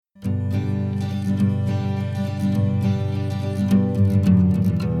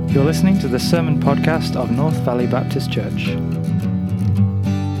You're listening to the sermon podcast of North Valley Baptist Church.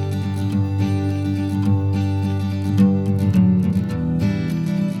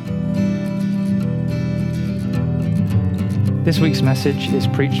 This week's message is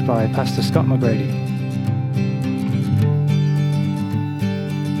preached by Pastor Scott McGrady.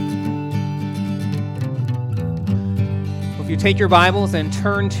 If you take your Bibles and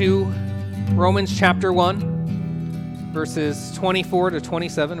turn to Romans chapter 1, verses 24 to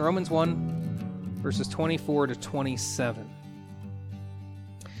 27. Romans 1, verses 24 to 27.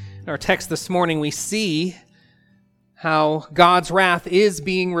 In our text this morning, we see how God's wrath is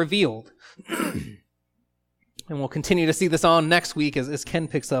being revealed. And we'll continue to see this on next week as Ken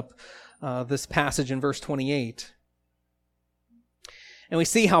picks up this passage in verse 28. And we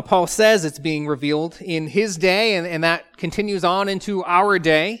see how Paul says it's being revealed in his day, and that continues on into our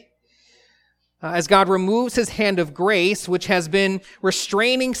day. As God removes his hand of grace, which has been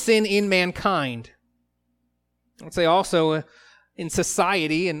restraining sin in mankind. I'd say also in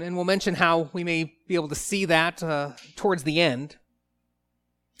society, and we'll mention how we may be able to see that towards the end.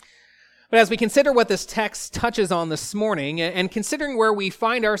 But as we consider what this text touches on this morning, and considering where we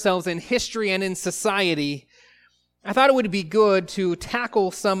find ourselves in history and in society, I thought it would be good to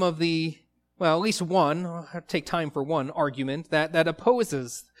tackle some of the, well, at least one, I'll have to take time for one argument that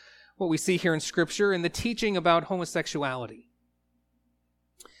opposes what we see here in Scripture and the teaching about homosexuality.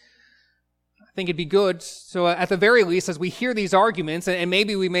 I think it'd be good, so at the very least, as we hear these arguments, and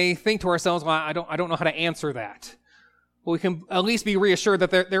maybe we may think to ourselves, well, I don't know how to answer that. Well, we can at least be reassured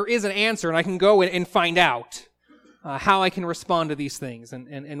that there is an answer, and I can go and find out how I can respond to these things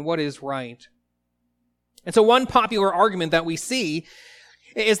and what is right. And so one popular argument that we see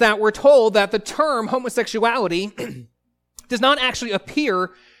is that we're told that the term homosexuality does not actually appear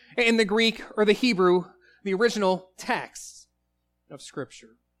in the Greek or the Hebrew, the original text of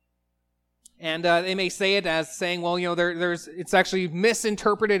Scripture. And they may say it as saying, well, it's actually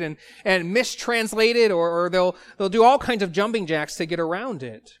misinterpreted and mistranslated, or they'll do all kinds of jumping jacks to get around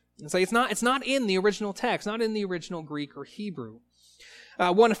it. And say it's not in the original text, not in the original Greek or Hebrew.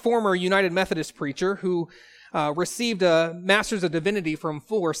 One former United Methodist preacher who received a Master's of Divinity from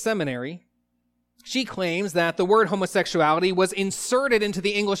Fuller Seminary, she claims that the word homosexuality was inserted into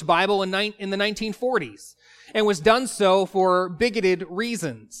the English Bible in the 1940s and was done so for bigoted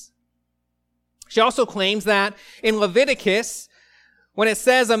reasons. She also claims that in Leviticus, when it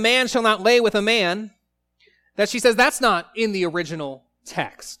says a man shall not lay with a man, that she says that's not in the original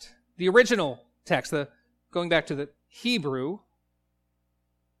text. The original text, going back to the Hebrew,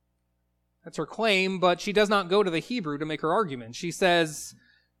 that's her claim, but she does not go to the Hebrew to make her argument. She says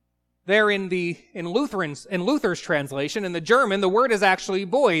there in Luther's translation, in the German, the word is actually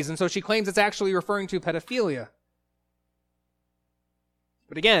boys, and so she claims it's actually referring to pedophilia.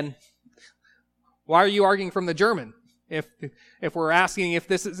 But again, why are you arguing from the German if we're asking if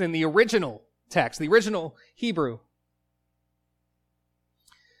this is in the original text, the original Hebrew?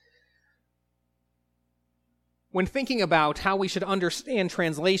 When thinking about how we should understand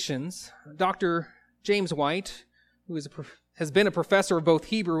translations, Dr. James White, who has been a professor of both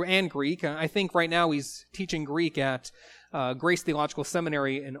Hebrew and Greek, I think right now he's teaching Greek at Grace Theological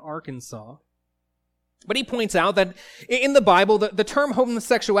Seminary in Arkansas. But he points out that in the Bible, the term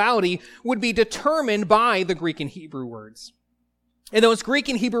homosexuality would be determined by the Greek and Hebrew words. And those Greek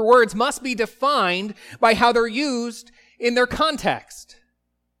and Hebrew words must be defined by how they're used in their context.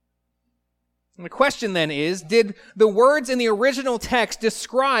 And the question then is, did the words in the original text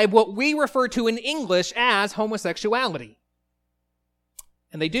describe what we refer to in English as homosexuality?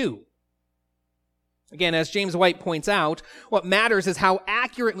 And they do. Again, as James White points out, what matters is how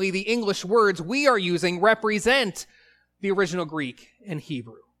accurately the English words we are using represent the original Greek and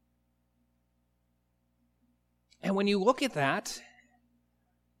Hebrew. And when you look at that,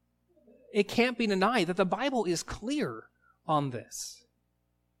 it can't be denied that the Bible is clear on this.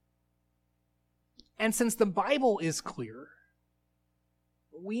 And since the Bible is clear,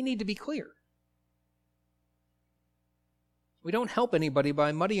 we need to be clear. We don't help anybody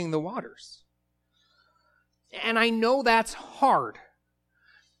by muddying the waters. And I know that's hard.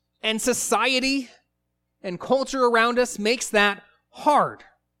 And society and culture around us makes that hard.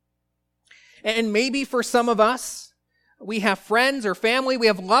 And maybe for some of us, we have friends or family, we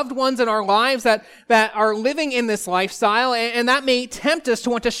have loved ones in our lives that are living in this lifestyle, and that may tempt us to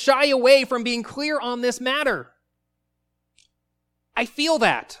want to shy away from being clear on this matter. I feel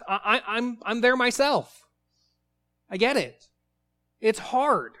that. I'm there myself. I get it. It's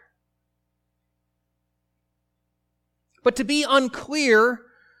hard. But to be unclear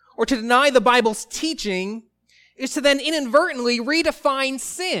or to deny the Bible's teaching is to then inadvertently redefine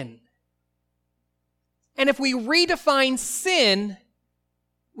sin. And if we redefine sin,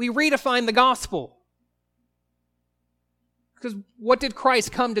 we redefine the gospel. Because what did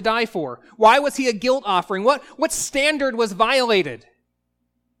Christ come to die for? Why was he a guilt offering? What standard was violated?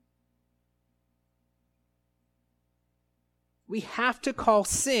 We have to call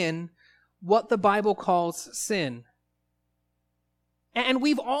sin what the Bible calls sin. And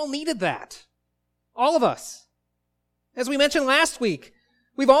we've all needed that. All of us. As we mentioned last week,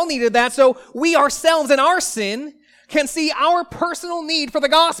 we've all needed that so we ourselves in our sin can see our personal need for the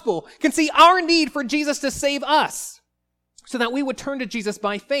gospel, can see our need for Jesus to save us, so that we would turn to Jesus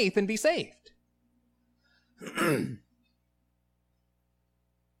by faith and be saved.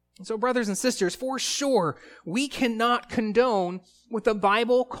 So, brothers and sisters, for sure, we cannot condone what the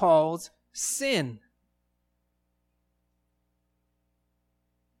Bible calls sin.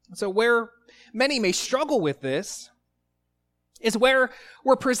 So where many may struggle with this is where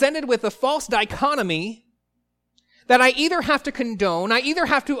we're presented with a false dichotomy that I either have to condone, I either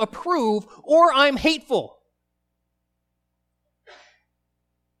have to approve, or I'm hateful.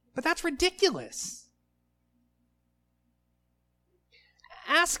 But that's ridiculous.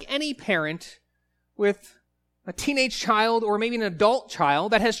 Ask any parent with a teenage child or maybe an adult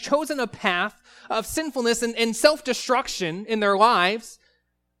child that has chosen a path of sinfulness and self-destruction in their lives,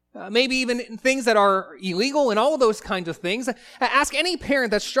 maybe even things that are illegal and all of those kinds of things. Ask any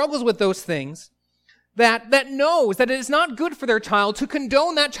parent that struggles with those things that knows that it is not good for their child to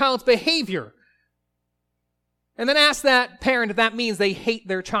condone that child's behavior. And then ask that parent if that means they hate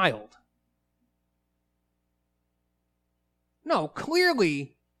their child. No,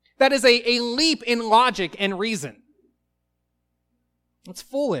 clearly, that is a leap in logic and reason. It's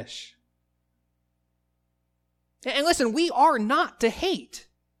foolish. And listen, we are not to hate,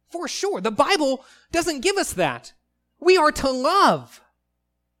 for sure. The Bible doesn't give us that. We are to love.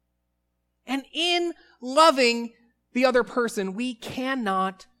 And in loving the other person, we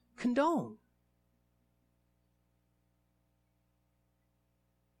cannot condone.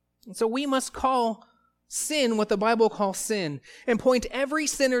 And so we must call sin what the Bible calls sin, and point every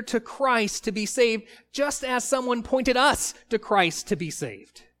sinner to Christ to be saved, just as someone pointed us to Christ to be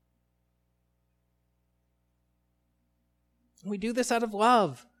saved. We do this out of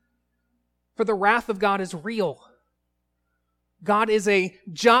love, for the wrath of God is real. God is a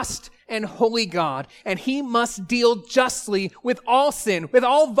just and holy God, and he must deal justly with all sin, with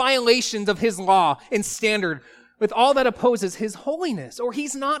all violations of his law and standard, with all that opposes his holiness, or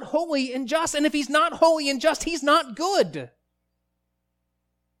he's not holy and just. And if he's not holy and just, he's not good.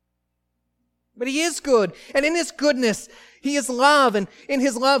 But he is good, and in his goodness, he is love, and in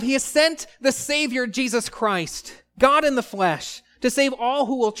his love, he has sent the Savior, Jesus Christ, God in the flesh, to save all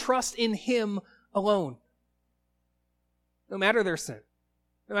who will trust in him alone. No matter their sin,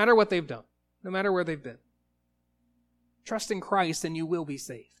 no matter what they've done, no matter where they've been. Trust in Christ and you will be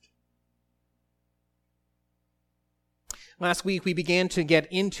saved. Last week, we began to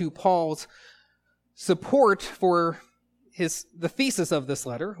get into Paul's support for the thesis of this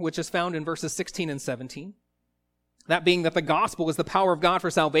letter, which is found in verses 16 and 17. That being that the gospel is the power of God for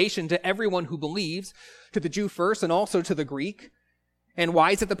salvation to everyone who believes, to the Jew first and also to the Greek. And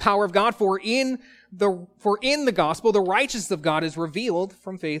why is it the power of God? For in the gospel, the righteousness of God is revealed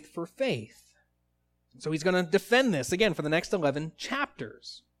from faith for faith. So he's going to defend this again for the next 11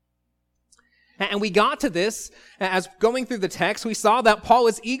 chapters. And we got to this as going through the text. We saw that Paul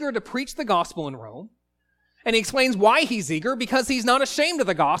is eager to preach the gospel in Rome. And he explains why he's eager, because he's not ashamed of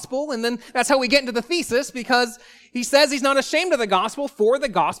the gospel. And then that's how we get into the thesis, because he says he's not ashamed of the gospel, for the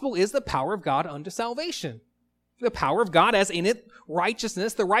gospel is the power of God unto salvation. The power of God, as in it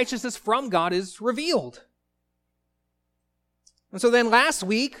righteousness, the righteousness from God is revealed. And so then last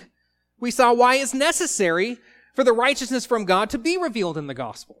week, we saw why it's necessary for the righteousness from God to be revealed in the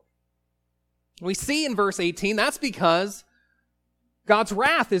gospel. We see in verse 18, that's because God's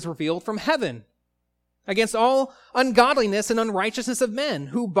wrath is revealed from heaven against all ungodliness and unrighteousness of men,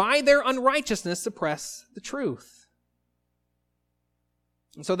 who by their unrighteousness suppress the truth.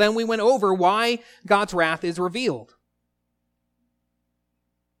 And so then we went over why God's wrath is revealed.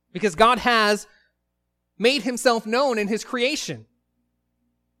 Because God has made himself known in his creation.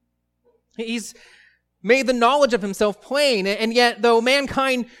 He's made the knowledge of himself plain, and yet though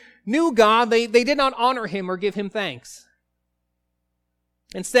mankind knew God, they did not honor him or give him thanks.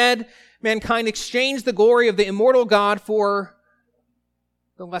 Instead, mankind exchanged the glory of the immortal God for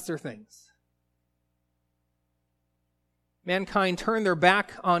the lesser things. Mankind turned their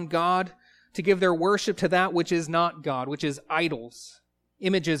back on God to give their worship to that which is not God, which is idols,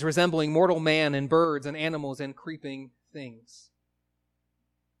 images resembling mortal man and birds and animals and creeping things.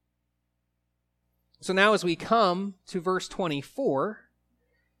 So now as we come to verse 24,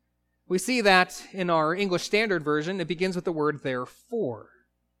 we see that in our English Standard Version, it begins with the word therefore.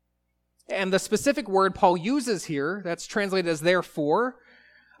 And the specific word Paul uses here, that's translated as therefore,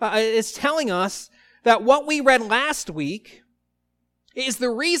 is telling us that what we read last week is the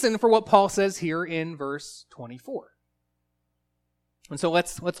reason for what Paul says here in verse 24. And so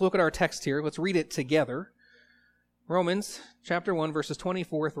let's look at our text here. Let's read it together. Romans chapter 1, verses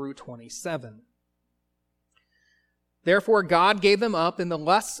 24 through 27. Therefore God gave them up in the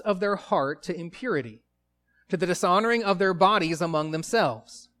lusts of their heart to impurity, to the dishonoring of their bodies among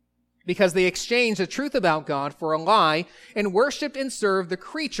themselves, because they exchanged the truth about God for a lie and worshipped and served the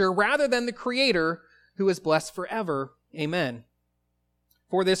creature rather than the Creator, who is blessed forever. Amen.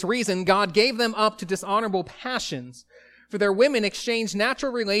 For this reason, God gave them up to dishonorable passions, for their women exchanged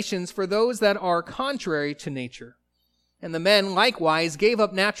natural relations for those that are contrary to nature. And the men likewise gave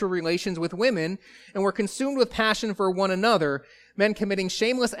up natural relations with women and were consumed with passion for one another, men committing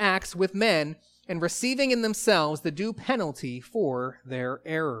shameless acts with men and receiving in themselves the due penalty for their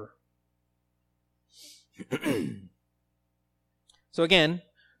error. So again,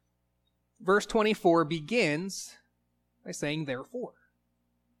 verse 24 begins by saying therefore.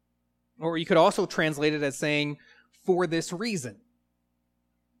 Or you could also translate it as saying, for this reason.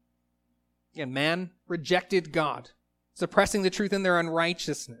 Again, man rejected God, suppressing the truth in their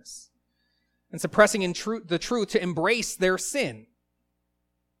unrighteousness, and suppressing the truth to embrace their sin.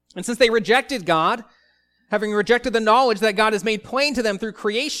 And since they rejected God, having rejected the knowledge that God has made plain to them through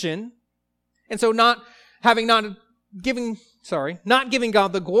creation, and so not giving God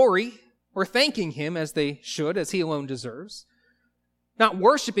the glory or thanking him as they should, as he alone deserves, not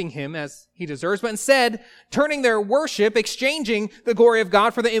worshiping him as he deserves, but instead turning their worship, exchanging the glory of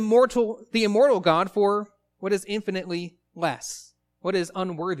God for the immortal God for what is infinitely less, what is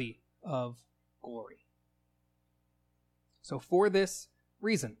unworthy of glory. So for this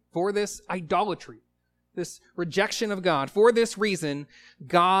reason, for this idolatry, this rejection of God, for this reason,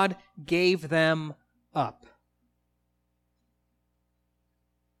 God gave them up.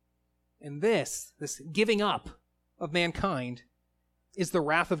 And this giving up of mankind is the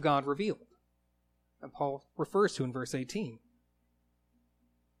wrath of God revealed, that Paul refers to in verse 18.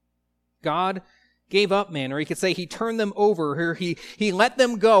 God gave up man, or he could say he turned them over, or he let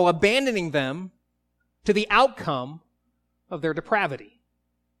them go, abandoning them to the outcome of their depravity.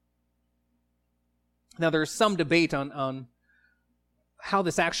 Now there's some debate on how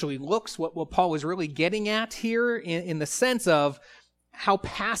this actually looks, what Paul was really getting at here in the sense of how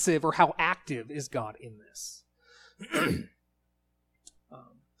passive or how active is God in this.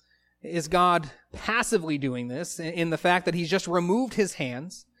 Is God passively doing this in the fact that he's just removed his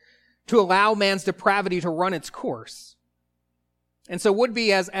hands to allow man's depravity to run its course? And so would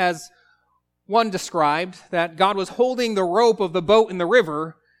be as one described, that God was holding the rope of the boat in the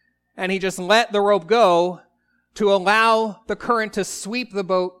river and he just let the rope go to allow the current to sweep the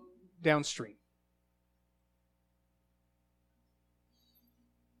boat downstream.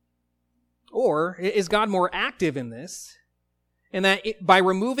 Or is God more active in this? And that by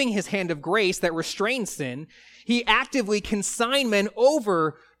removing his hand of grace that restrains sin, he actively consigned men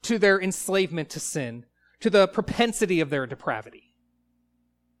over to their enslavement to sin, to the propensity of their depravity.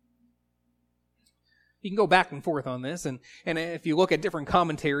 You can go back and forth on this, and if you look at different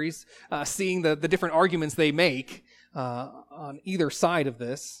commentaries, seeing the different arguments they make on either side of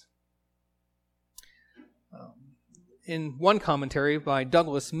this. In one commentary by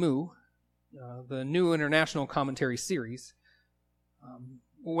Douglas Moo, the New International Commentary Series,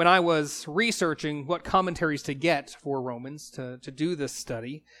 when I was researching what commentaries to get for Romans to do this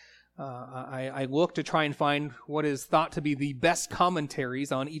study, I looked to try and find what is thought to be the best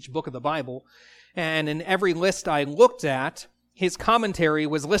commentaries on each book of the Bible. And in every list I looked at, his commentary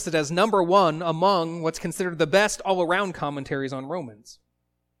was listed as number one among what's considered the best all-around commentaries on Romans.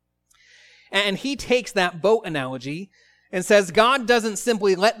 And he takes that boat analogy and says God doesn't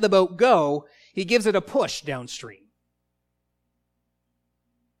simply let the boat go, he gives it a push downstream.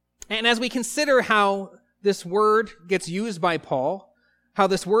 And as we consider how this word gets used by Paul, how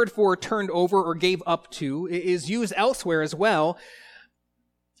this word for turned over or gave up to is used elsewhere as well,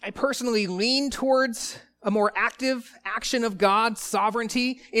 I personally lean towards a more active action of God's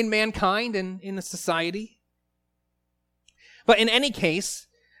sovereignty in mankind and in the society. But in any case,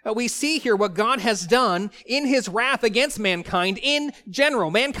 we see here what God has done in his wrath against mankind in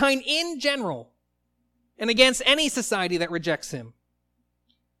general, and against any society that rejects him.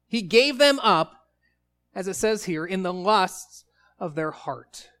 He gave them up, as it says here, in the lusts of their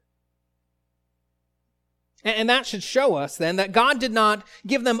heart. And that should show us then that God did not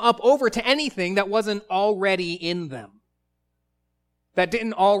give them up over to anything that wasn't already in them, that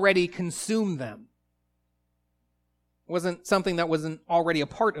didn't already consume them, wasn't something that wasn't already a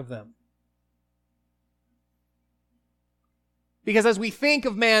part of them. Because as we think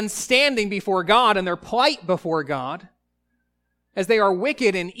of man standing before God and their plight before God, as they are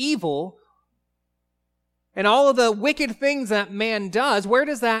wicked and evil, and all of the wicked things that man does, where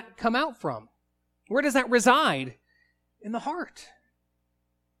does that come out from? Where does that reside? In the heart.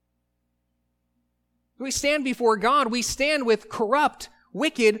 When we stand before God, we stand with corrupt,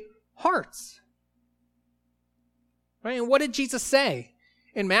 wicked hearts. Right? And what did Jesus say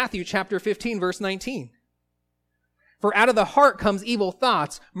in Matthew chapter 15, verse 19? For out of the heart comes evil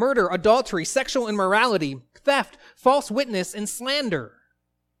thoughts, murder, adultery, sexual immorality, theft, false witness, and slander.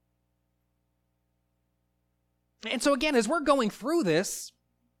 And so again, as we're going through this,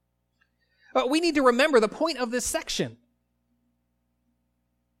 we need to remember the point of this section.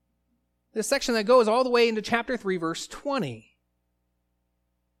 This section that goes all the way into chapter 3, verse 20.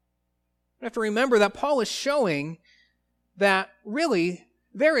 We have to remember that Paul is showing that really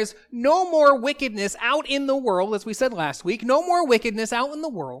there is no more wickedness out in the world, as we said last week, no more wickedness out in the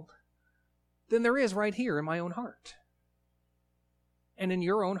world than there is right here in my own heart and in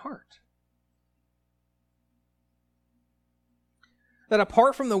your own heart. That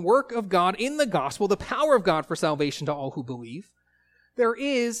apart from the work of God in the gospel, the power of God for salvation to all who believe, there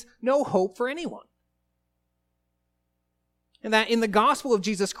is no hope for anyone. And that in the gospel of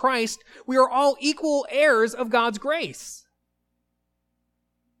Jesus Christ, we are all equal heirs of God's grace.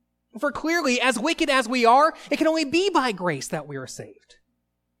 For clearly, as wicked as we are, it can only be by grace that we are saved.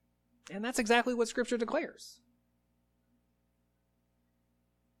 And that's exactly what Scripture declares.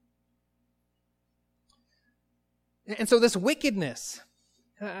 And so this wickedness,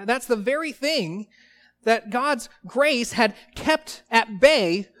 that's the very thing that God's grace had kept at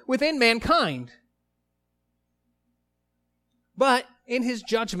bay within mankind. But in his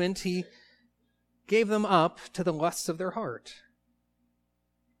judgment, he gave them up to the lusts of their heart.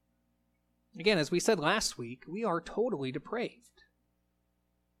 Again, as we said last week, we are totally depraved.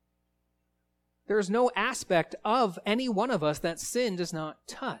 There is no aspect of any one of us that sin does not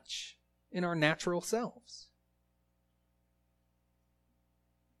touch in our natural selves.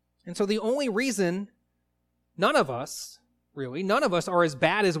 And so the only reason none of us are as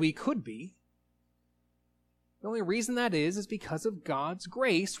bad as we could be, the only reason that is because of God's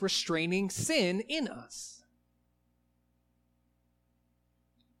grace restraining sin in us.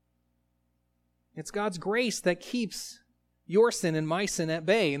 It's God's grace that keeps your sin and my sin at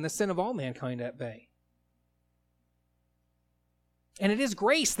bay and the sin of all mankind at bay. And it is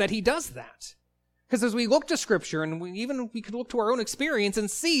grace that he does that. Because as we look to Scripture, and we could look to our own experience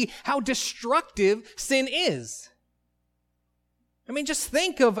and see how destructive sin is. I mean, just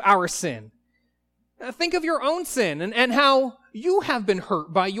think of our sin. Think of your own sin and how you have been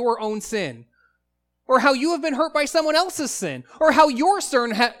hurt by your own sin. Or how you have been hurt by someone else's sin. Or how your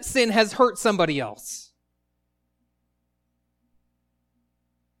sin has hurt somebody else.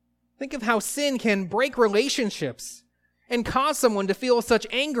 Think of how sin can break relationships and cause someone to feel such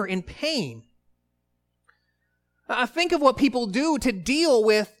anger and pain. Think of what people do to deal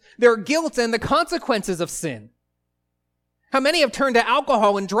with their guilt and the consequences of sin. How many have turned to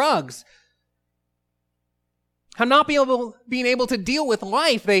alcohol and drugs. How not being able to deal with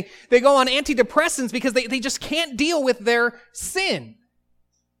life. They go on antidepressants because they just can't deal with their sin.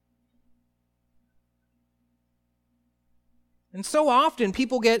 And so often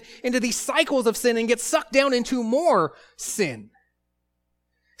people get into these cycles of sin and get sucked down into more sin.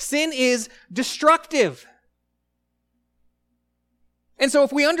 Sin is destructive. And so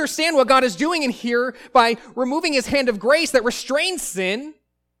if we understand what God is doing in here by removing his hand of grace that restrains sin,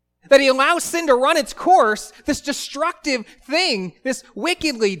 that he allows sin to run its course, this destructive thing, this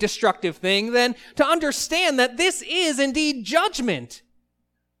wickedly destructive thing, then to understand that this is indeed judgment,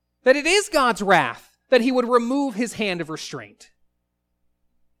 that it is God's wrath, that he would remove his hand of restraint.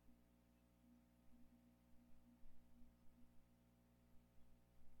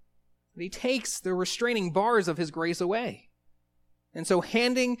 He takes the restraining bars of his grace away. And so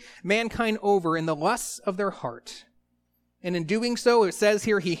handing mankind over in the lusts of their heart. And in doing so, it says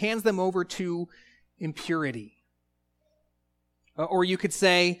here, he hands them over to impurity. Or you could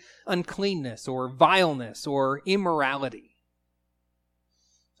say uncleanness or vileness or immorality.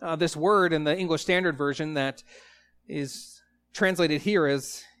 This word in the English Standard Version that is translated here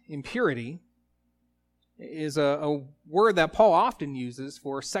as impurity is a word that Paul often uses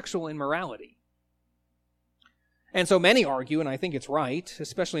for sexual immorality. And so many argue, and I think it's right,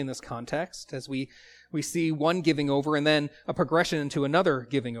 especially in this context, as we see one giving over and then a progression into another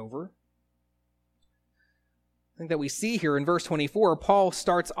giving over. I think that we see here in verse 24, Paul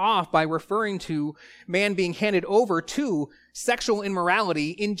starts off by referring to man being handed over to sexual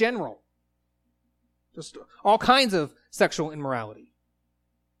immorality in general. Just all kinds of sexual immorality.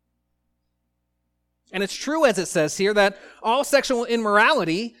 And it's true, as it says here, that all sexual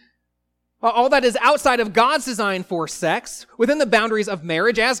immorality, all that is outside of God's design for sex, within the boundaries of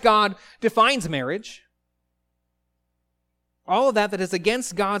marriage, as God defines marriage, all of that is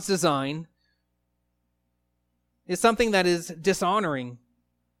against God's design is something that is dishonoring.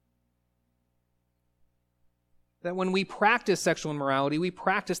 That when we practice sexual immorality, we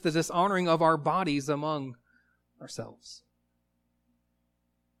practice the dishonoring of our bodies among ourselves.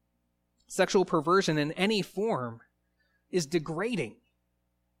 Sexual perversion in any form is degrading.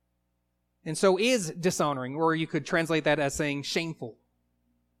 And so is dishonoring, or you could translate that as saying shameful.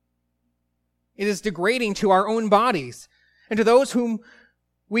 It is degrading to our own bodies and to those whom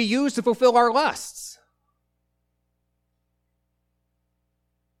we use to fulfill our lusts.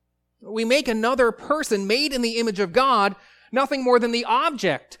 We make another person made in the image of God nothing more than the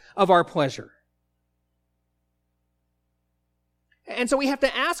object of our pleasure. And so we have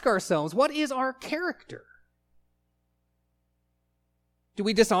to ask ourselves, what is our character? Do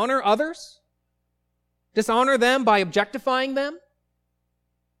we dishonor others? Dishonor them by objectifying them?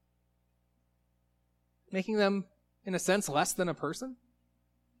 Making them, in a sense, less than a person?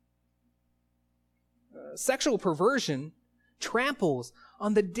 Sexual perversion tramples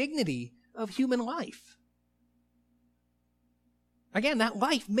on the dignity of human life. Again, that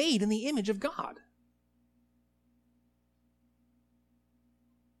life made in the image of God.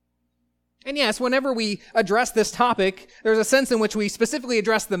 And yes, whenever we address this topic, there's a sense in which we specifically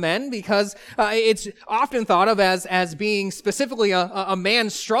address the men because it's often thought of as being specifically a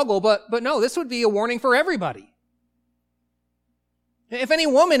man's struggle, but no, this would be a warning for everybody. If any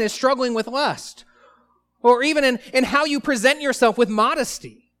woman is struggling with lust, or even in how you present yourself with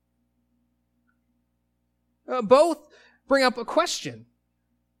modesty, both bring up a question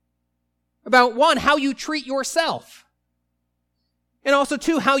about, one, how you treat yourself, and also,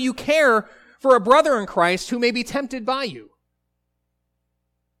 two, how you care for a brother in Christ who may be tempted by you.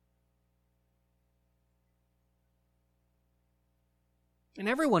 And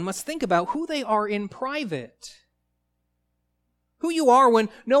everyone must think about who they are in private, who you are when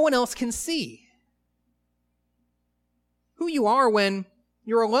no one else can see, who you are when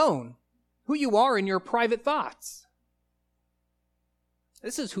you're alone, who you are in your private thoughts.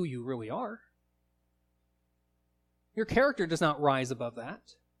 This is who you really are. Your character does not rise above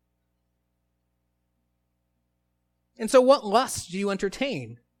that. And so what lusts do you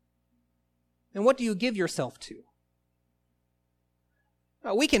entertain? And what do you give yourself to?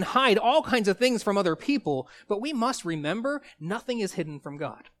 We can hide all kinds of things from other people, but we must remember nothing is hidden from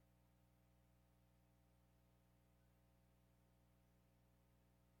God.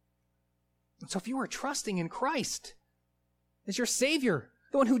 And so if you are trusting in Christ as your Savior,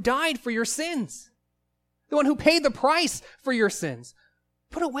 the one who died for your sins, the one who paid the price for your sins,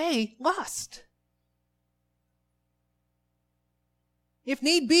 put away lust. If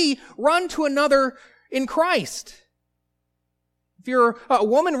need be, run to another in Christ. If you're a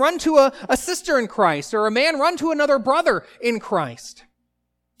woman, run to a sister in Christ, or a man, run to another brother in Christ.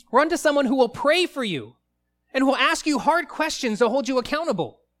 Run to someone who will pray for you and who will ask you hard questions to hold you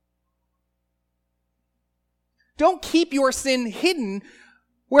accountable. Don't keep your sin hidden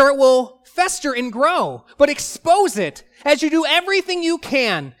where it will fester and grow, but expose it as you do everything you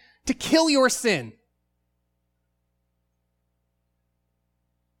can to kill your sin.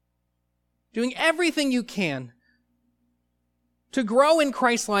 Doing everything you can to grow in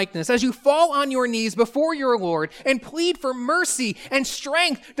Christ-likeness as you fall on your knees before your Lord and plead for mercy and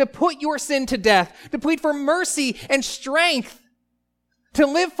strength to put your sin to death, to plead for mercy and strength to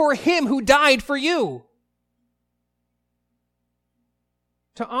live for Him who died for you,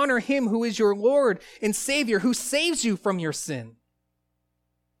 to honor Him who is your Lord and Savior, who saves you from your sin.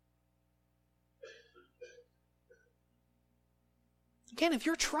 Again, if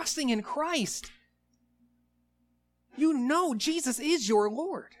you're trusting in Christ, you know Jesus is your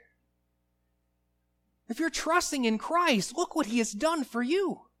Lord. If you're trusting in Christ, look what He has done for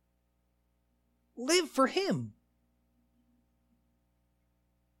you. Live for Him.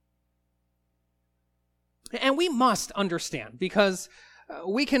 And we must understand, because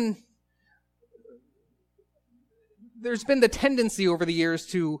there's been the tendency over the years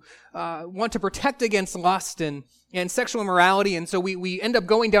to want to protect against lust and and sexual immorality, and so we end up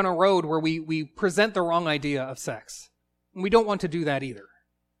going down a road where we present the wrong idea of sex. And we don't want to do that either.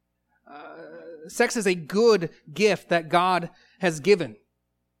 Sex is a good gift that God has given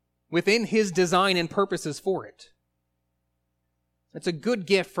within his design and purposes for it. It's a good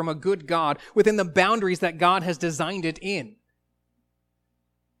gift from a good God within the boundaries that God has designed it in.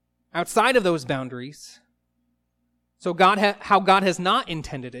 Outside of those boundaries, so how God has not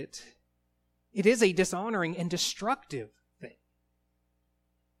intended it, it is a dishonoring and destructive thing.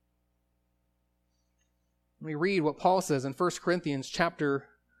 We read what Paul says in 1 Corinthians chapter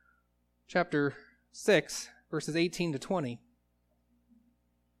 6, verses 18 to 20.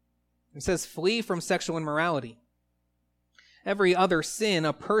 It says, "Flee from sexual immorality. Every other sin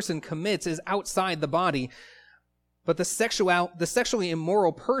a person commits is outside the body, but the sexually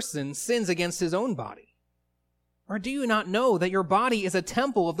immoral person sins against his own body. Or do you not know that your body is a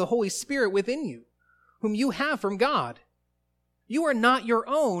temple of the Holy Spirit within you, whom you have from God? You are not your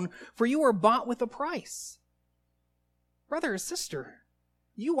own, for you are bought with a price. Brother or sister,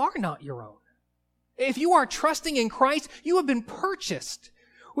 you are not your own. If you are trusting in Christ, you have been purchased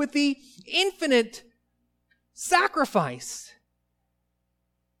with the infinite sacrifice,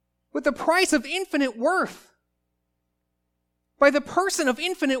 with the price of infinite worth, by the person of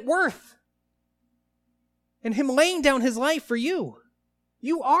infinite worth, and him laying down his life for you.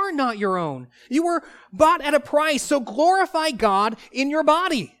 You are not your own. You were bought at a price, so glorify God in your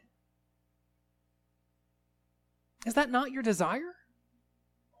body." Is that not your desire?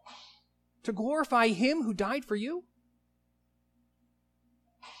 To glorify him who died for you?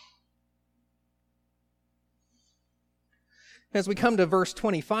 As we come to verse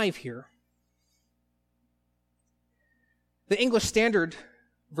 25 here, the English Standard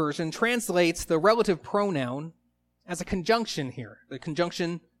Version translates the relative pronoun as a conjunction here, the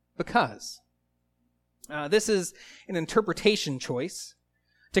conjunction because. This is an interpretation choice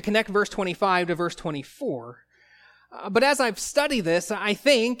to connect verse 25 to verse 24. But as I've studied this, I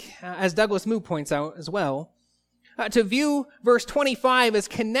think, as Douglas Moo points out as well, to view verse 25 as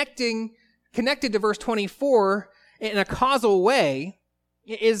connected to verse 24 in a causal way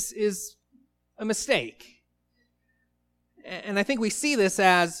is a mistake. And I think we see this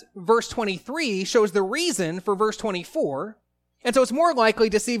as verse 23 shows the reason for verse 24. And so it's more likely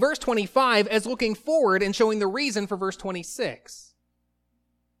to see verse 25 as looking forward and showing the reason for verse 26.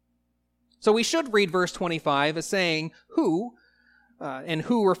 So we should read verse 25 as saying who, and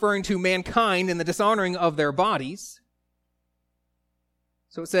who referring to mankind in the dishonoring of their bodies.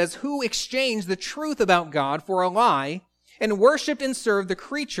 So it says, "Who exchanged the truth about God for a lie and worshiped and served the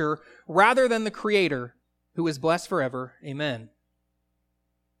creature rather than the Creator, who is blessed forever. Amen."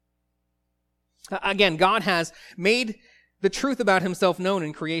 Again, God has made the truth about himself known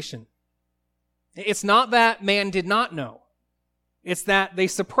in creation. It's not that man did not know. It's that they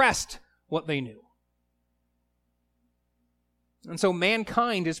suppressed what they knew. And so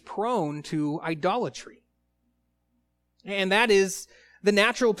mankind is prone to idolatry. And that is the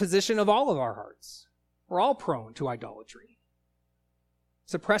natural position of all of our hearts. We're all prone to idolatry.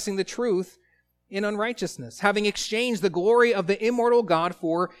 Suppressing the truth in unrighteousness, having exchanged the glory of the immortal God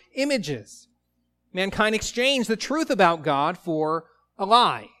for images. Mankind exchanged the truth about God for a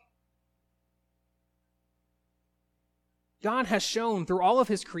lie. God has shown through all of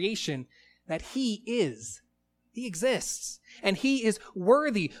his creation that he exists, and he is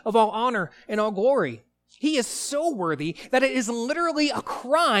worthy of all honor and all glory. He is so worthy that it is literally a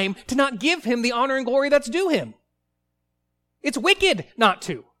crime to not give him the honor and glory that's due him. It's wicked not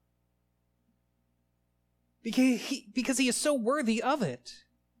to. Because he is so worthy of it.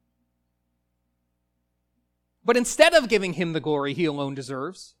 But instead of giving him the glory he alone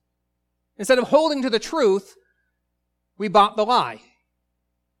deserves, instead of holding to the truth, we bought the lie.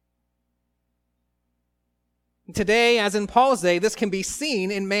 And today, as in Paul's day, this can be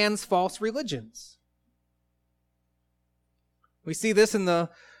seen in man's false religions. We see this in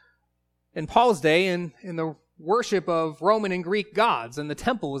Paul's day in the worship of Roman and Greek gods and the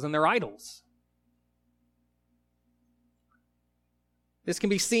temples and their idols. This can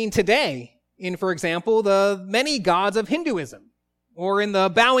be seen today in, for example, the many gods of Hinduism, or in the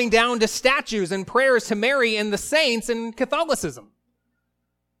bowing down to statues and prayers to Mary and the saints in Catholicism.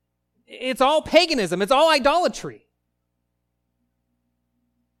 It's all paganism. It's all idolatry.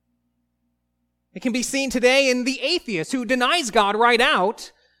 It can be seen today in the atheist who denies God right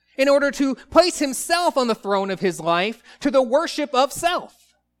out in order to place himself on the throne of his life to the worship of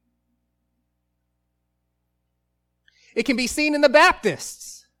self. It can be seen in the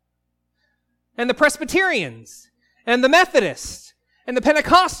Baptists and the Presbyterians and the Methodists and the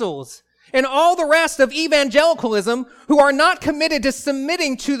Pentecostals And all the rest of evangelicalism who are not committed to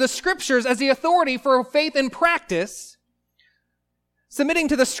submitting to the scriptures as the authority for faith and practice, submitting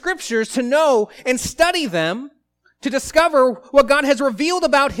to the scriptures to know and study them, to discover what God has revealed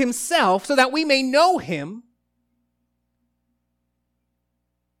about himself so that we may know him.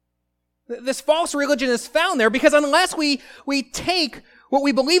 This false religion is found there because unless we take what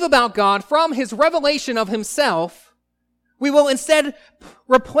we believe about God from his revelation of himself, we will instead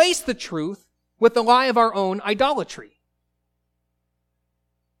replace the truth with the lie of our own idolatry,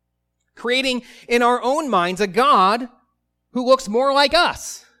 creating in our own minds a God who looks more like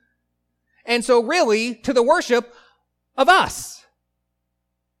us, and so really to the worship of us.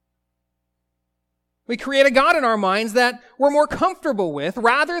 We create a God in our minds that we're more comfortable with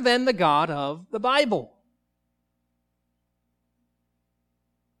rather than the God of the Bible.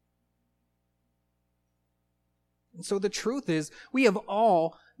 And so the truth is, we have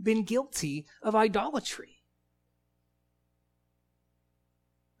all been guilty of idolatry.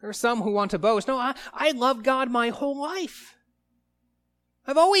 There are some who want to boast, no, I loved God my whole life.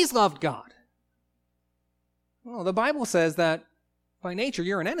 I've always loved God. Well, the Bible says that by nature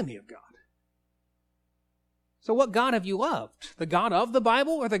you're an enemy of God. So what God have you loved? The God of the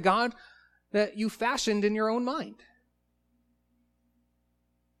Bible or the God that you fashioned in your own mind?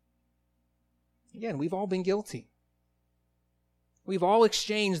 Again, we've all been guilty. We've all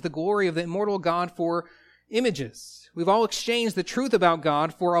exchanged the glory of the immortal God for images. We've all exchanged the truth about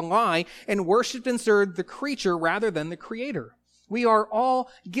God for a lie and worshiped and served the creature rather than the Creator. We are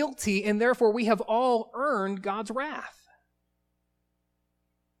all guilty, and therefore we have all earned God's wrath.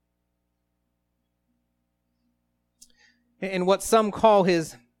 And what some call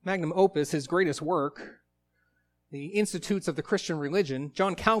his magnum opus, his greatest work, the Institutes of the Christian Religion,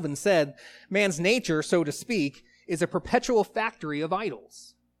 John Calvin said, man's nature, so to speak, is a perpetual factory of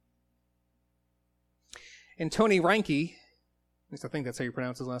idols. And Tony Reinke, at least I think that's how you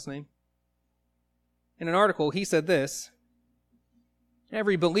pronounce his last name, in an article he said this: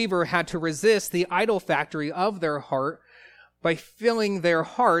 every believer had to resist the idol factory of their heart by filling their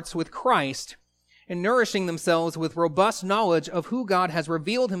hearts with Christ and nourishing themselves with robust knowledge of who God has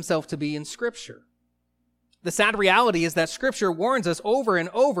revealed himself to be in Scripture. The sad reality is that Scripture warns us over and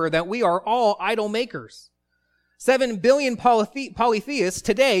over that we are all idol makers. 7 billion polytheists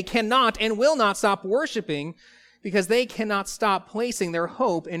today cannot and will not stop worshiping because they cannot stop placing their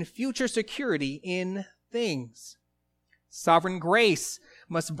hope and future security in things. Sovereign grace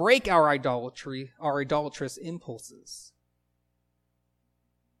must break our idolatry, our idolatrous impulses.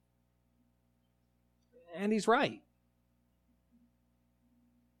 And he's right.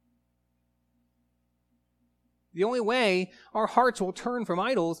 The only way our hearts will turn from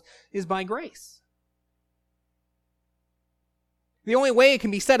idols is by grace. The only way it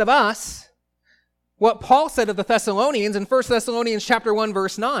can be said of us, what Paul said of the Thessalonians in 1 Thessalonians chapter 1,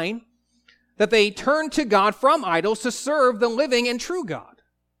 verse 9, that they turned to God from idols to serve the living and true God.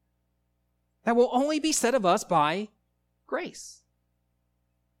 That will only be said of us by grace.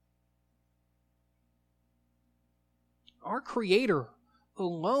 Our Creator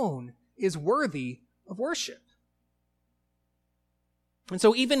alone is worthy of worship. And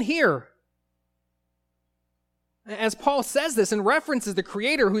so even here, as Paul says this and references the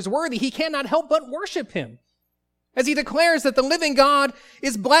Creator who's worthy, he cannot help but worship him, as he declares that the living God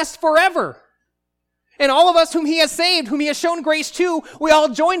is blessed forever. And all of us whom he has saved, whom he has shown grace to, we all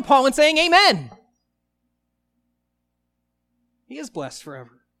join Paul in saying amen. He is blessed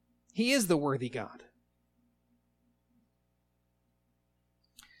forever. He is the worthy God.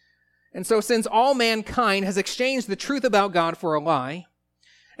 And so since all mankind has exchanged the truth about God for a lie,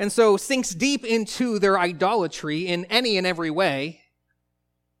 and so sinks deep into their idolatry in any and every way,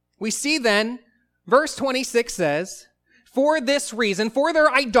 we see then, verse 26 says, for this reason, for their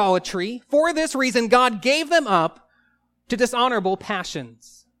idolatry, for this reason God gave them up to dishonorable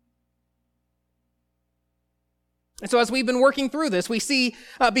passions. And so as we've been working through this, we see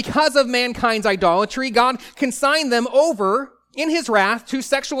because of mankind's idolatry, God consigned them over in his wrath to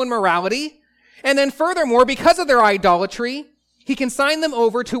sexual immorality. And then furthermore, because of their idolatry, he consigned them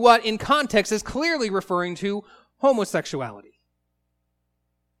over to what in context is clearly referring to homosexuality.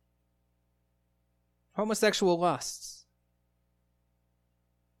 Homosexual lusts.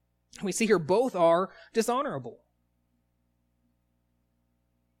 We see here both are dishonorable.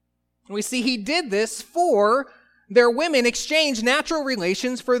 We see he did this for their women exchange natural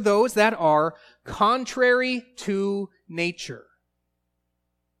relations for those that are contrary to nature.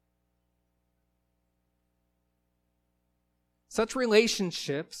 Such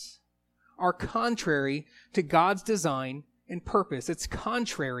relationships are contrary to God's design and purpose. It's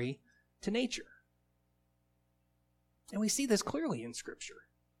contrary to nature. And we see this clearly in Scripture.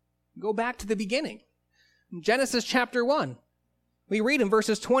 Go back to the beginning. In Genesis chapter 1, we read in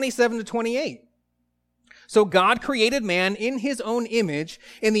verses 27 to 28. So God created man in his own image.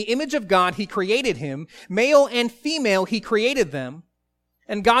 In the image of God he created him. Male and female he created them.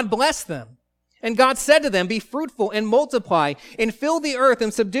 And God blessed them. And God said to them, be fruitful and multiply, and fill the earth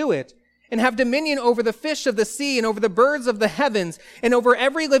and subdue it, and have dominion over the fish of the sea, and over the birds of the heavens, and over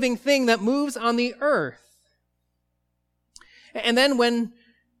every living thing that moves on the earth. And then when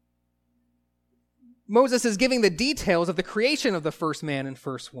Moses is giving the details of the creation of the first man and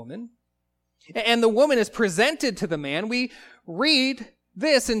first woman, and the woman is presented to the man, we read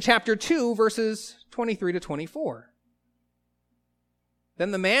this in chapter 2, verses 23 to 24. Then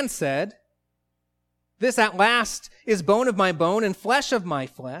the man said, this at last is bone of my bone and flesh of my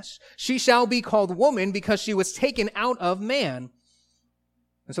flesh. She shall be called woman because she was taken out of man.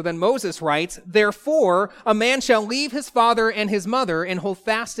 And so then Moses writes, therefore a man shall leave his father and his mother and hold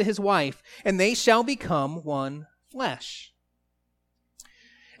fast to his wife, and they shall become one flesh.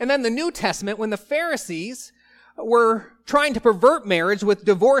 And then the New Testament, when the Pharisees were trying to pervert marriage with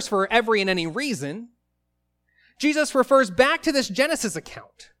divorce for every and any reason, Jesus refers back to this Genesis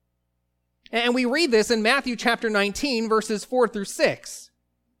account. And we read this in Matthew chapter 19, verses 4 through 6.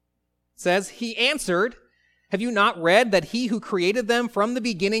 It says, he answered, have you not read that he who created them from the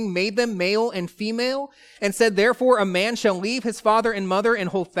beginning made them male and female, and said, therefore a man shall leave his father and mother and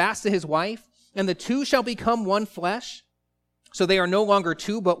hold fast to his wife, and the two shall become one flesh? So they are no longer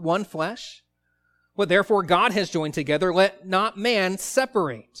two, but one flesh. What therefore God has joined together, let not man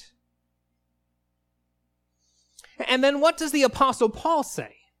separate. And then what does the Apostle Paul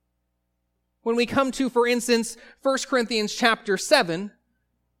say? When we come to, for instance, 1 Corinthians chapter 7,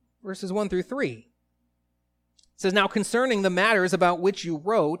 verses 1 through 3. It says, now concerning the matters about which you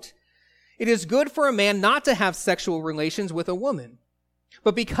wrote, it is good for a man not to have sexual relations with a woman.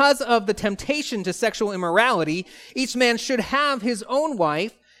 But because of the temptation to sexual immorality, each man should have his own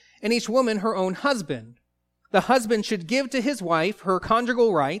wife, and each woman her own husband. The husband should give to his wife her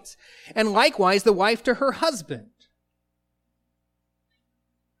conjugal rights, and likewise the wife to her husband.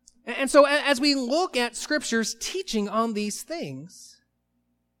 And so as we look at Scripture's teaching on these things,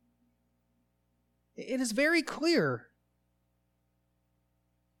 it is very clear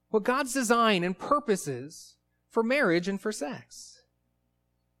what God's design and purpose is for marriage and for sex.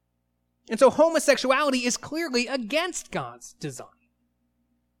 And so homosexuality is clearly against God's design.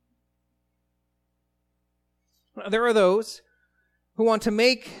 There are those who want to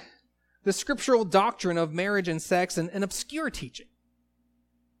make the scriptural doctrine of marriage and sex an obscure teaching.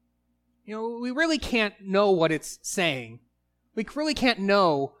 You know, we really can't know what it's saying. We really can't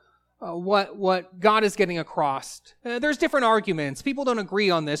know what God is getting across. There's different arguments. People don't agree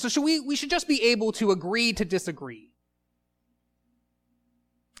on this. So we should just be able to agree to disagree.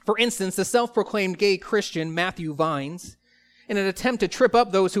 For instance, the self-proclaimed gay Christian Matthew Vines, in an attempt to trip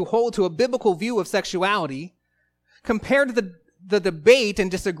up those who hold to a biblical view of sexuality, compared the debate and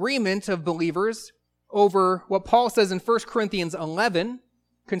disagreement of believers over what Paul says in 1 Corinthians 11,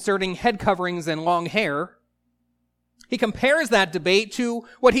 concerning head coverings and long hair. He compares that debate to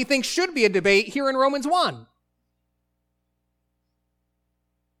what he thinks should be a debate here in Romans 1.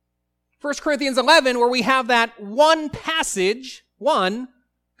 1 Corinthians 11, where we have that one passage,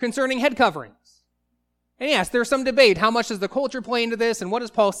 concerning head coverings. And yes, there's some debate. How much does the culture play into this, and what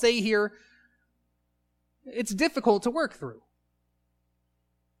does Paul say here? It's difficult to work through.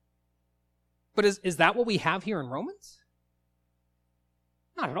 But is that what we have here in Romans?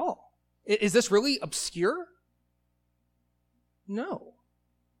 Not at all. Is this really obscure? No.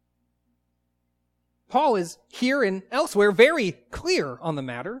 Paul is here and elsewhere very clear on the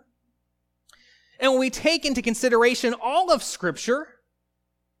matter. And when we take into consideration all of Scripture,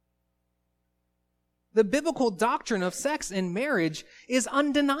 the biblical doctrine of sex and marriage is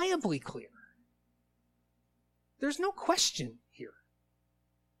undeniably clear. There's no question here.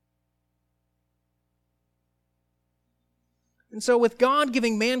 And so with God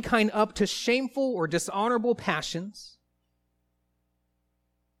giving mankind up to shameful or dishonorable passions,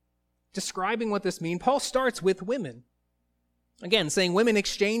 describing what this means, Paul starts with women. Again, saying women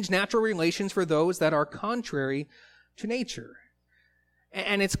exchange natural relations for those that are contrary to nature.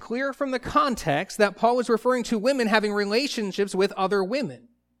 And it's clear from the context that Paul was referring to women having relationships with other women.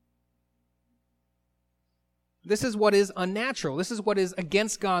 This is what is unnatural. This is what is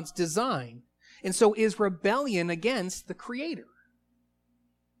against God's design. And so is rebellion against the Creator.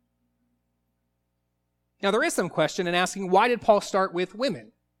 Now there is some question in asking, why did Paul start with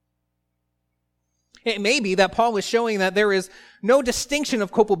women? It may be that Paul is showing that there is no distinction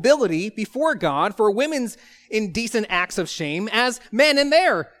of culpability before God for women's indecent acts of shame as men in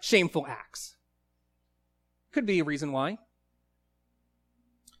their shameful acts. Could be a reason why.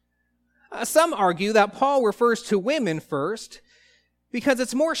 Some argue that Paul refers to women first because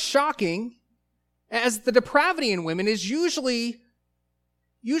it's more shocking, as the depravity in women is usually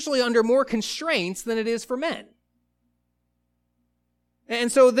under more constraints than it is for men. And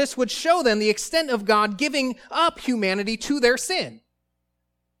so this would show then the extent of God giving up humanity to their sin.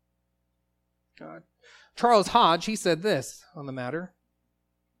 Charles Hodge, he said this on the matter.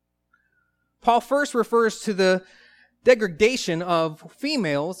 Paul first refers to the degradation of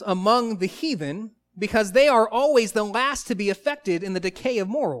females among the heathen because they are always the last to be affected in the decay of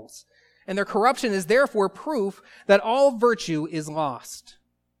morals, and their corruption is therefore proof that all virtue is lost.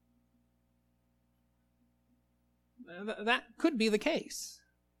 That could be the case.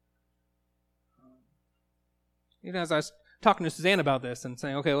 As I was talking to Suzanne about this and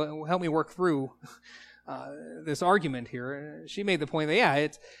saying, okay, well, help me work through this argument here, she made the point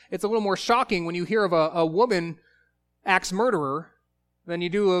that, it's a little more shocking when you hear of a woman axe murderer than you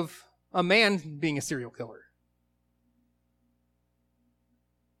do of a man being a serial killer.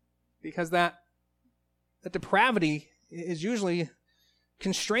 Because that depravity is usually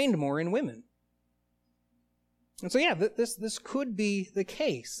constrained more in women. And so, this could be the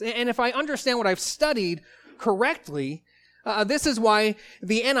case. And if I understand what I've studied correctly, this is why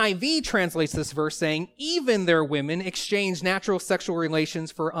the NIV translates this verse saying, even their women exchange natural sexual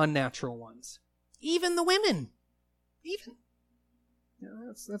relations for unnatural ones. Even the women. Even.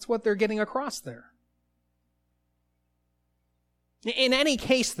 That's what they're getting across there. In any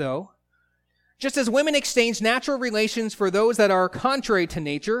case, though, just as women exchange natural relations for those that are contrary to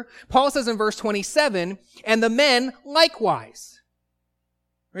nature, Paul says in verse 27, and the men likewise.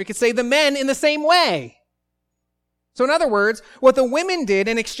 Or you could say the men in the same way. So in other words, what the women did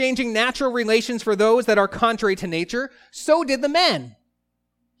in exchanging natural relations for those that are contrary to nature, so did the men.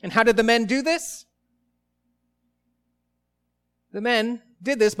 And how did the men do this? The men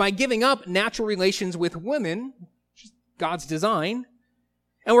did this by giving up natural relations with women, which is God's design,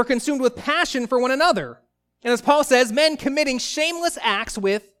 and were consumed with passion for one another. And as Paul says, men committing shameless acts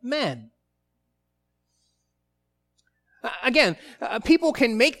with men. Again, people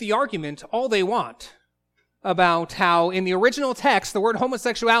can make the argument all they want about how in the original text, the word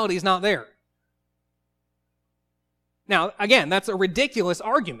homosexuality is not there. Now, again, that's a ridiculous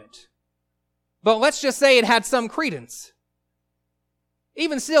argument. But let's just say it had some credence.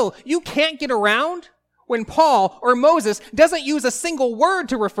 Even still, you can't get around when Paul or Moses doesn't use a single word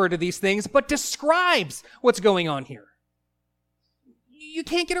to refer to these things, but describes what's going on here. You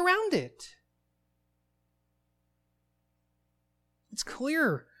can't get around it. It's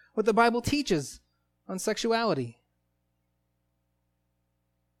clear what the Bible teaches on sexuality.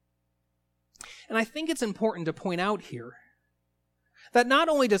 And I think it's important to point out here that not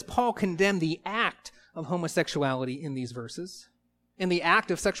only does Paul condemn the act of homosexuality in these verses, and the act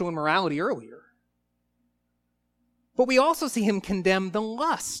of sexual immorality earlier, but we also see him condemn the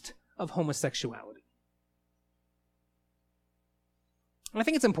lust of homosexuality. And I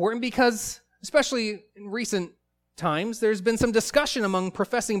think it's important because, especially in recent times, there's been some discussion among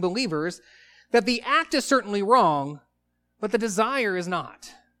professing believers that the act is certainly wrong, but the desire is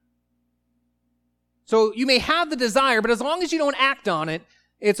not. So you may have the desire, but as long as you don't act on it,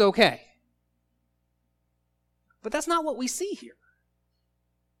 it's okay. But that's not what we see here.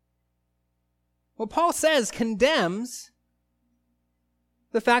 What Paul says condemns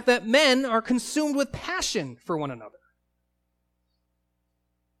the fact that men are consumed with passion for one another.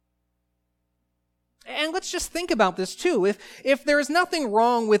 And let's just think about this too. If there is nothing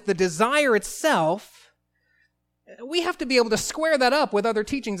wrong with the desire itself, we have to be able to square that up with other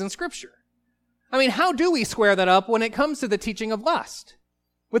teachings in Scripture. I mean, how do we square that up when it comes to the teaching of lust?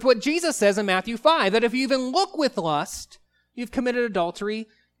 With what Jesus says in Matthew 5, that if you even look with lust, you've committed adultery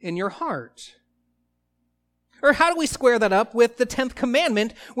in your heart. Or how do we square that up with the 10th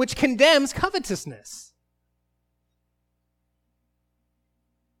commandment, which condemns covetousness?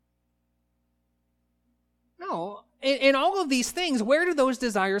 No, in all of these things, where do those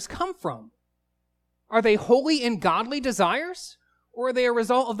desires come from? Are they holy and godly desires, or are they a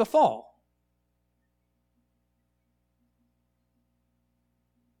result of the fall?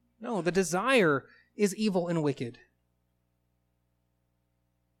 No, the desire is evil and wicked.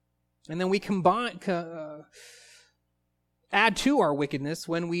 And then we add to our wickedness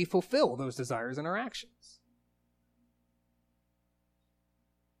when we fulfill those desires in our actions.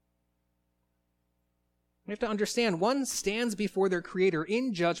 We have to understand one stands before their Creator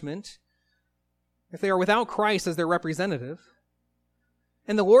in judgment, if they are without Christ as their representative.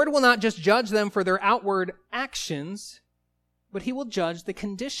 And the Lord will not just judge them for their outward actions, but he will judge the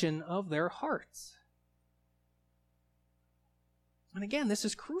condition of their hearts. And again, this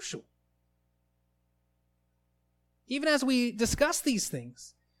is crucial. Even as we discuss these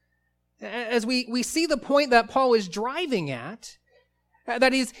things, as we see the point that Paul is driving at,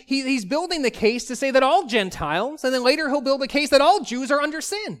 that he's building the case to say that all Gentiles, and then later he'll build a case that all Jews are under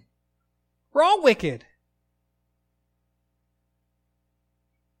sin. We're all wicked.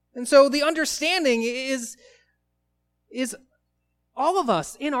 And so the understanding is all of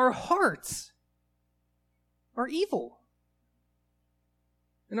us in our hearts are evil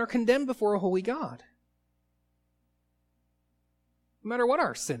and are condemned before a holy God. No matter what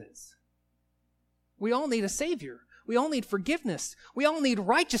our sin is. We all need a Savior. We all need forgiveness. We all need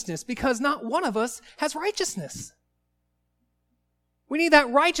righteousness because not one of us has righteousness. We need that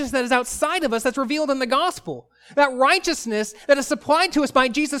righteousness that is outside of us that's revealed in the gospel. That righteousness that is supplied to us by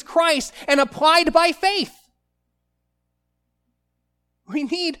Jesus Christ and applied by faith. We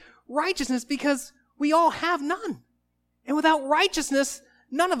need righteousness because we all have none. And without righteousness,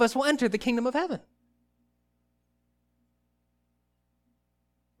 none of us will enter the kingdom of heaven.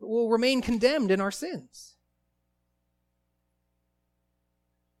 We'll remain condemned in our sins.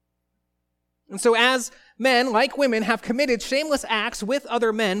 And so as men, like women, have committed shameless acts with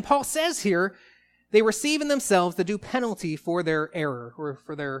other men, Paul says here, they receive in themselves the due penalty for their error or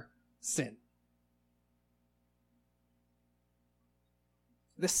for their sin.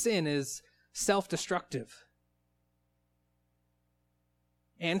 This sin is self-destructive.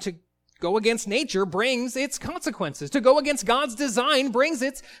 And to go against nature brings its consequences. To go against God's design brings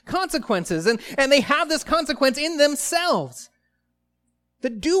its consequences. And they have this consequence in themselves. The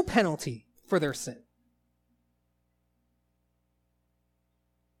due penalty for their sin.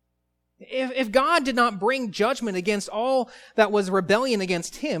 If God did not bring judgment against all that was rebellion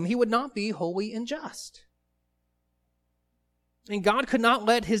against him, he would not be holy and just. And God could not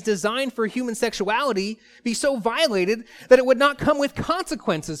let his design for human sexuality be so violated that it would not come with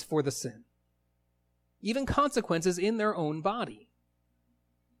consequences for the sin. Even consequences in their own body.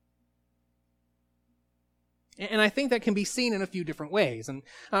 And I think that can be seen in a few different ways. And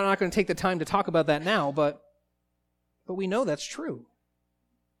I'm not going to take the time to talk about that now, but we know that's true.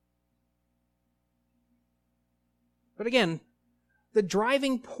 But again, the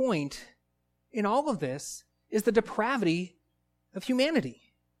driving point in all of this is the depravity of humanity.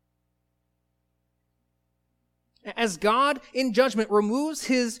 As God in judgment removes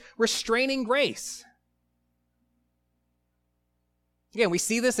his restraining grace. Again, we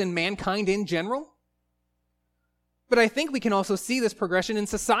see this in mankind in general. But I think we can also see this progression in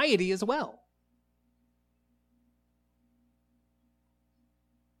society as well.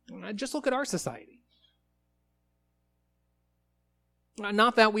 Just look at our society.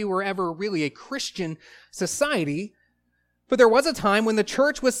 Not that we were ever really a Christian society, but there was a time when the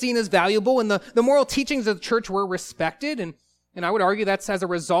church was seen as valuable and the moral teachings of the church were respected. And I would argue that's as a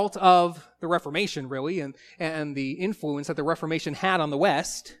result of the Reformation, really, and the influence that the Reformation had on the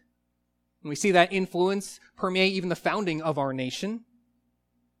West. And we see that influence permeate even the founding of our nation.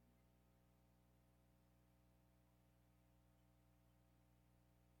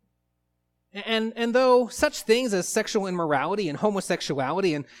 And though such things as sexual immorality and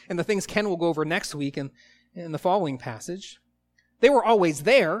homosexuality and the things Ken will go over next week in the following passage, they were always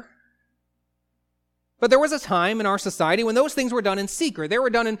there. But there was a time in our society when those things were done in secret. They were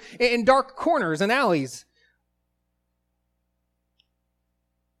done in dark corners and alleys.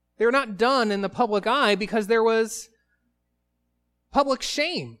 They were not done in the public eye because there was public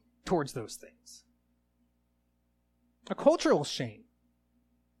shame towards those things. A cultural shame.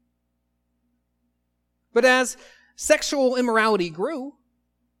 But as sexual immorality grew,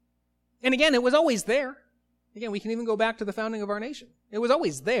 and again, it was always there. Again, we can even go back to the founding of our nation. It was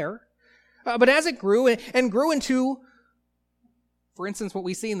always there. But as it grew and grew into, for instance, what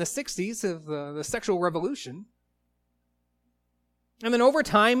we see in the 60s of the sexual revolution, and then over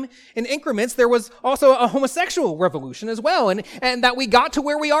time, in increments, there was also a homosexual revolution as well, and that we got to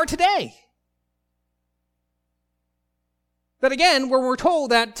where we are today. That again, where we're told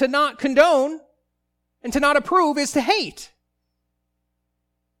that to not condone and to not approve is to hate.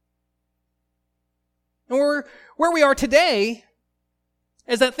 And where we are today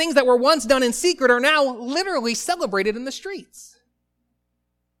is that things that were once done in secret are now literally celebrated in the streets.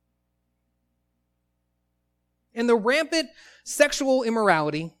 And the rampant sexual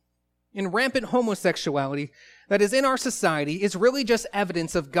immorality and rampant homosexuality that is in our society is really just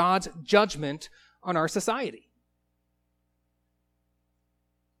evidence of God's judgment on our society.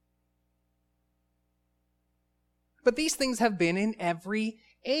 But these things have been in every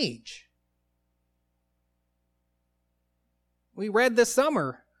age. We read this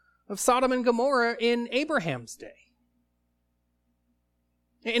summer of Sodom and Gomorrah in Abraham's day.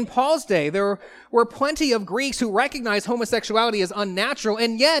 In Paul's day, there were plenty of Greeks who recognized homosexuality as unnatural,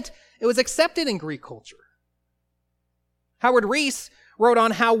 and yet it was accepted in Greek culture. Howard Reese wrote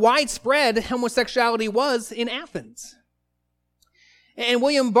on how widespread homosexuality was in Athens. And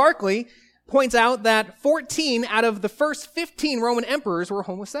William Barclay points out that 14 out of the first 15 Roman emperors were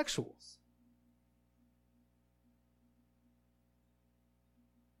homosexuals.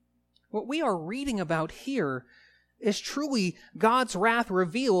 What we are reading about here is truly God's wrath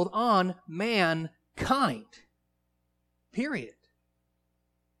revealed on mankind. Period.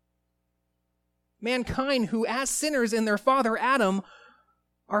 Mankind who, as sinners in their father Adam,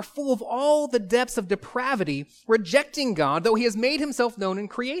 are full of all the depths of depravity, rejecting God, though he has made himself known in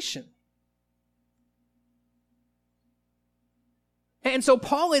creation. And so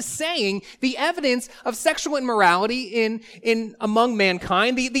Paul is saying the evidence of sexual immorality in among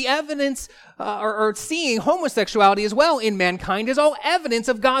mankind, the evidence or seeing homosexuality as well in mankind is all evidence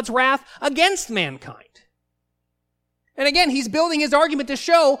of God's wrath against mankind. And again, he's building his argument to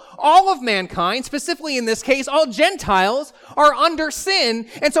show all of mankind, specifically in this case, all Gentiles are under sin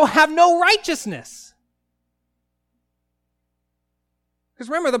and so have no righteousness. Because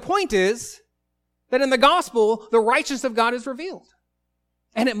remember, the point is that in the gospel, the righteousness of God is revealed.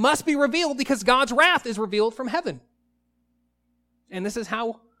 And it must be revealed because God's wrath is revealed from heaven. And this is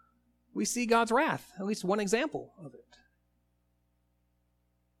how we see God's wrath, at least one example of it.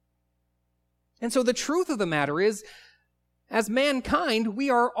 And so the truth of the matter is, as mankind, we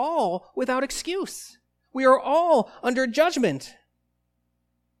are all without excuse. We are all under judgment.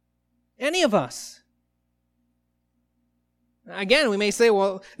 Any of us. Again, we may say,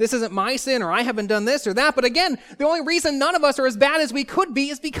 well, this isn't my sin, or I haven't done this or that. But again, the only reason none of us are as bad as we could be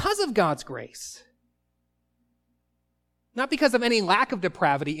is because of God's grace. Not because of any lack of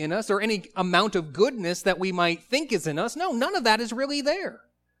depravity in us or any amount of goodness that we might think is in us. No, none of that is really there.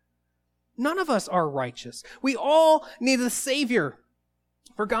 None of us are righteous. We all need a Savior.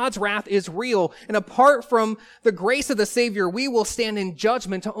 For God's wrath is real. And apart from the grace of the Savior, we will stand in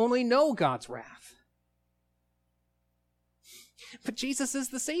judgment to only know God's wrath. But Jesus is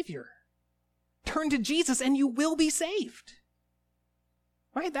the Savior. Turn to Jesus and you will be saved.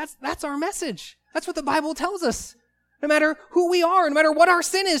 Right? That's our message. That's what the Bible tells us. No matter who we are, no matter what our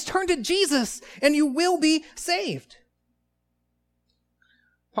sin is, turn to Jesus and you will be saved.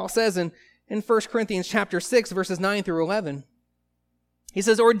 Paul says in 1 Corinthians chapter 6, verses 9 through 11, he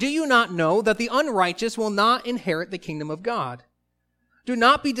says, "Or do you not know that the unrighteous will not inherit the kingdom of God? Do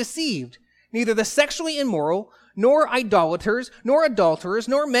not be deceived. Neither the sexually immoral, nor idolaters, nor adulterers,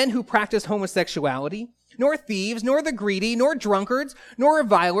 nor men who practice homosexuality, nor thieves, nor the greedy, nor drunkards, nor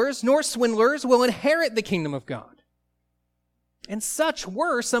revilers, nor swindlers will inherit the kingdom of God. And such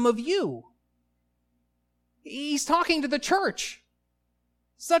were some of you." He's talking to the church.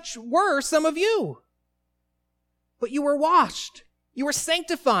 Such were some of you. But you were washed. You were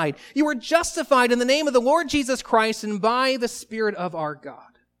sanctified. You were justified in the name of the Lord Jesus Christ and by the Spirit of our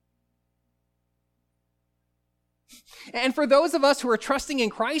God. And for those of us who are trusting in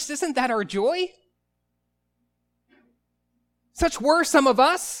Christ, isn't that our joy? Such were some of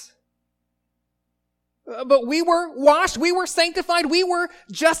us. But we were washed, we were sanctified, we were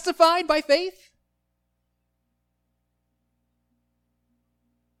justified by faith.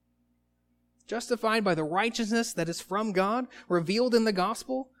 Justified by the righteousness that is from God, revealed in the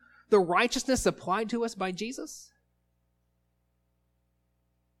gospel, the righteousness applied to us by Jesus.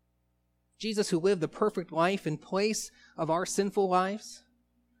 Jesus who lived the perfect life in place of our sinful lives.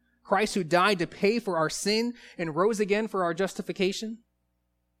 Christ who died to pay for our sin and rose again for our justification.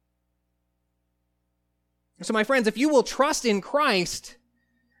 So my friends, if you will trust in Christ,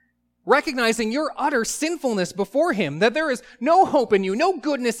 recognizing your utter sinfulness before Him, that there is no hope in you, no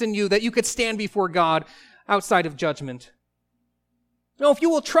goodness in you that you could stand before God outside of judgment. No, if you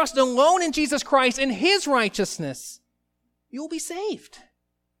will trust alone in Jesus Christ and His righteousness, you will be saved.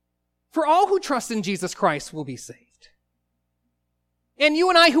 For all who trust in Jesus Christ will be saved. And you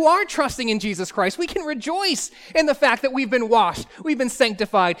and I who are trusting in Jesus Christ, we can rejoice in the fact that we've been washed, we've been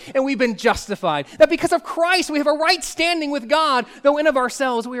sanctified, and we've been justified. That because of Christ, we have a right standing with God, though in of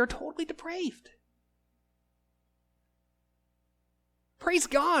ourselves we are totally depraved. Praise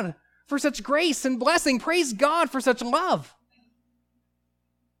God for such grace and blessing. Praise God for such love.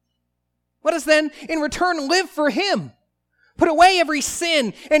 Let us then, in return, live for Him. Put away every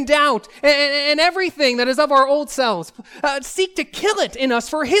sin and doubt and everything that is of our old selves. Seek to kill it in us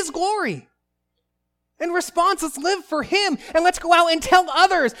for His glory. In response, let's live for him, and let's go out and tell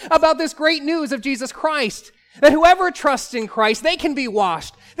others about this great news of Jesus Christ. That whoever trusts in Christ, they can be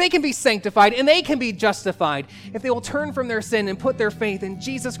washed, they can be sanctified, and they can be justified if they will turn from their sin and put their faith in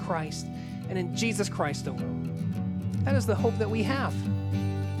Jesus Christ and in Jesus Christ alone. That is the hope that we have.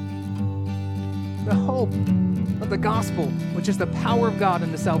 The hope of the gospel, which is the power of God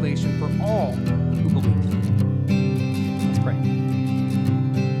and the salvation for all who believe. Let's pray.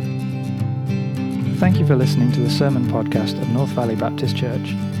 Thank you for listening to the sermon podcast of North Valley Baptist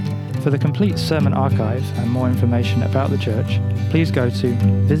Church. For the complete sermon archive and more information about the church, please go to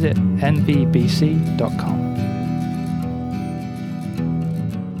visitnvbc.com.